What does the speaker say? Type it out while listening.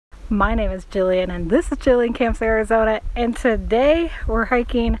My name is Jillian and this is Jillian Camps Arizona, and today we're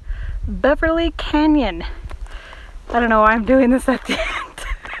hiking Beverly Canyon. I don't know why I'm doing this at the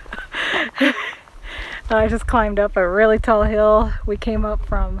end. I just climbed up a really tall hill. We came up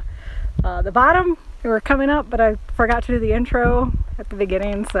from the bottom. We were coming up, but I forgot to do the intro at the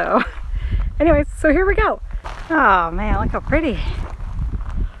beginning, so anyways, so here we go. Oh man, look how pretty.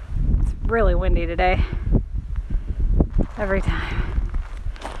 It's really windy today. Every time.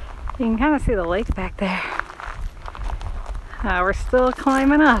 You can kind of see the lake back there. We're still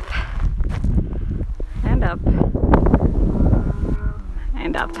climbing up. And up.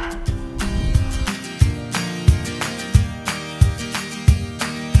 And up.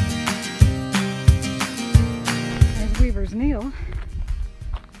 There's Weaver's Kneel.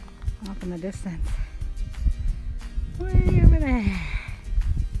 Up in the distance. Way over there.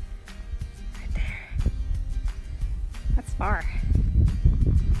 Right there. That's far.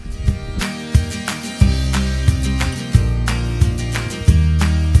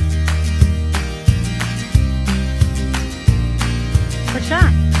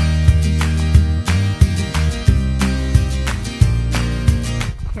 Shot.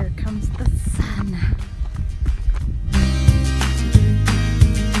 Here comes the sun.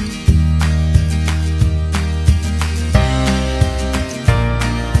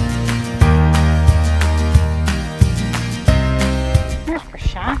 There's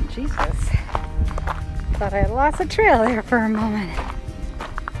Prashant. Jesus. Thought I had lost the trail there for a moment.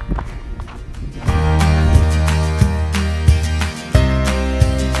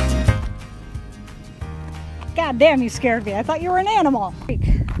 God damn, you scared me. I thought you were an animal.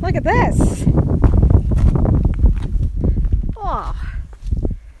 Look at this. Oh,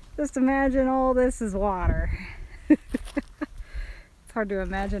 just imagine all this is water. It's hard to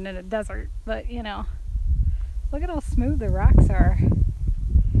imagine in a desert, but you know, look at how smooth the rocks are.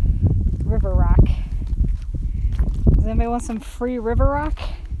 River rock. Does anybody want some free river rock?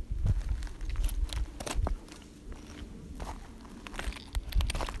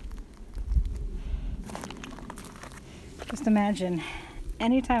 Just imagine,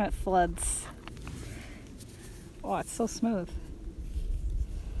 anytime it floods, oh, it's so smooth.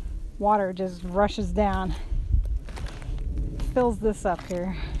 Water just rushes down, fills this up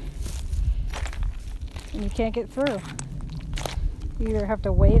here, and you can't get through. You either have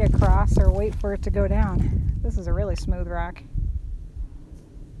to wade across or wait for it to go down. This is a really smooth rock.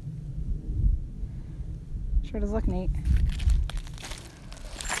 Sure does look neat.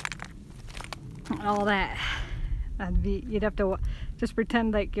 And all that. You'd have to just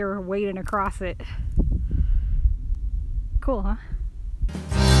pretend like you're wading across it. Cool, huh?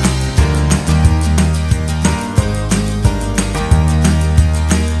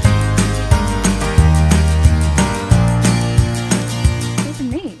 This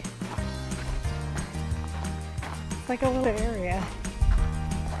is neat. It's like a little area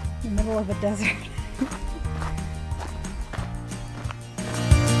in the middle of a desert.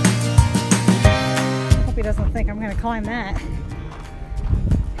 He doesn't think I'm going to climb that.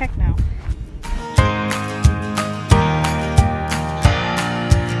 Heck no.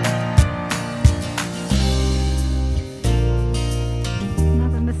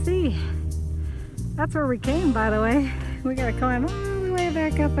 Nothing to see. That's where we came, by the way. We got to climb all the way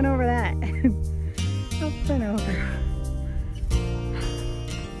back up and over that. Up and over.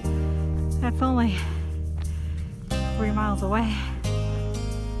 That's only 3 miles away.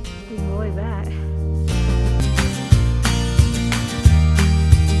 You can believe that.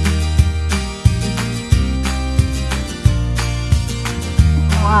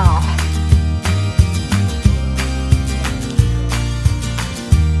 Wow.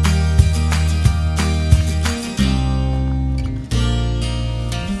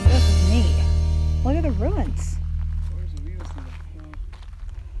 This is neat. Look at the ruins. Where's the Weaver's Kneel?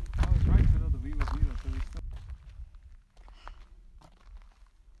 I was right to know the Weaver's Kneel.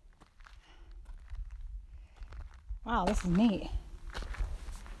 Wow, this is neat.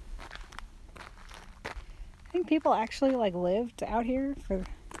 I think people actually like lived out here for.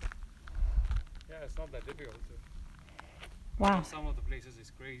 Yeah, it's not that difficult to. Wow. Some of the places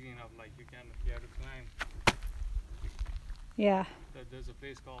is crazy enough, like you have to climb. Yeah. There's a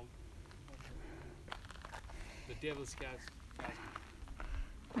place called the Devil's Chasm.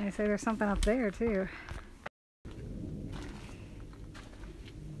 I say there's something up there too.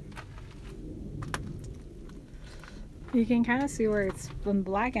 You can kind of see where it's been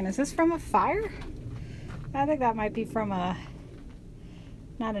blackened. Is this from a fire? I think that might be from a,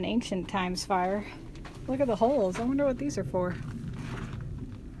 not an ancient times fire. Look at the holes. I wonder what these are for.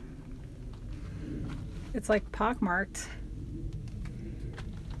 It's like pockmarked.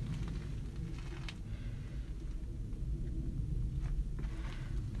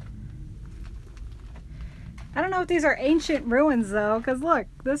 I don't know if these are ancient ruins though, because look,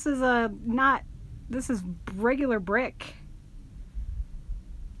 this is this is regular brick.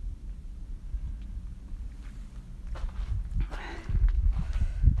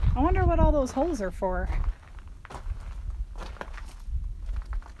 I wonder what all those holes are for.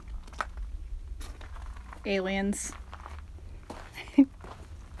 Aliens.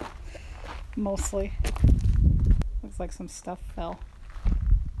 Mostly. Looks like some stuff fell.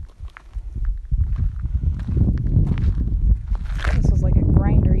 This was like a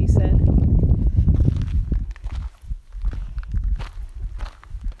grinder, you said.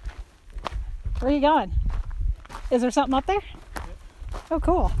 Where are you going? Is there something up there? Oh,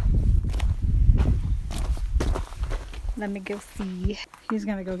 cool. Let me go see. He's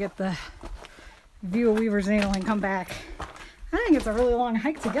gonna go get the view of Weaver's Needle and come back. I think it's a really long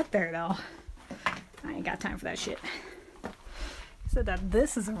hike to get there though. I ain't got time for that shit. He said that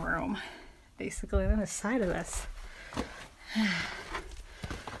this is a room, basically on the side of this.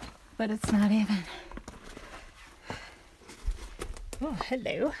 But it's not even. Oh,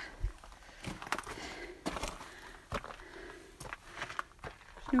 hello.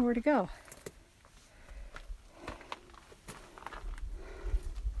 There's nowhere to go.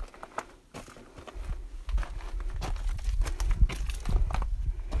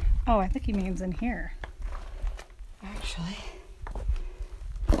 Oh, I think he means in here, actually.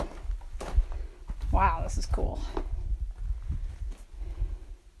 Wow, this is cool.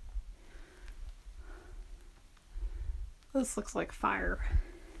 This looks like fire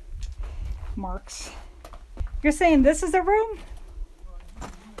marks. You're saying this is a room?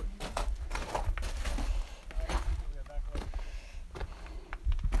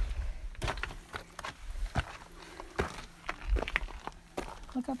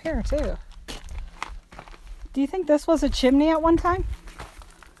 Look up here too. Do you think this was a chimney at one time?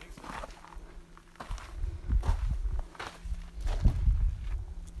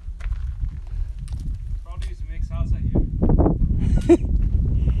 Probably used to make salsa here.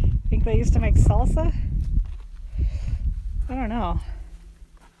 Think they used to make salsa? I don't know.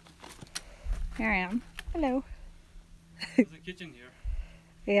 Here I am. Hello. There's a kitchen here.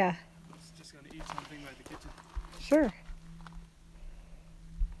 Yeah. I was just gonna eat something by the kitchen. Sure.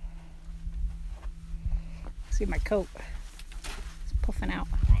 See my coat. It's puffing out.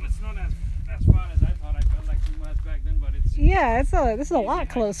 Well, it's not as far as I thought. I felt like 2 miles back then, but it's... Yeah, this is a lot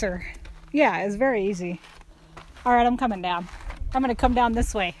closer. Yeah, it's very easy. All right, I'm coming down. I'm gonna come down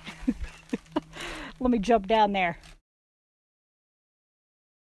this way. Let me jump down there.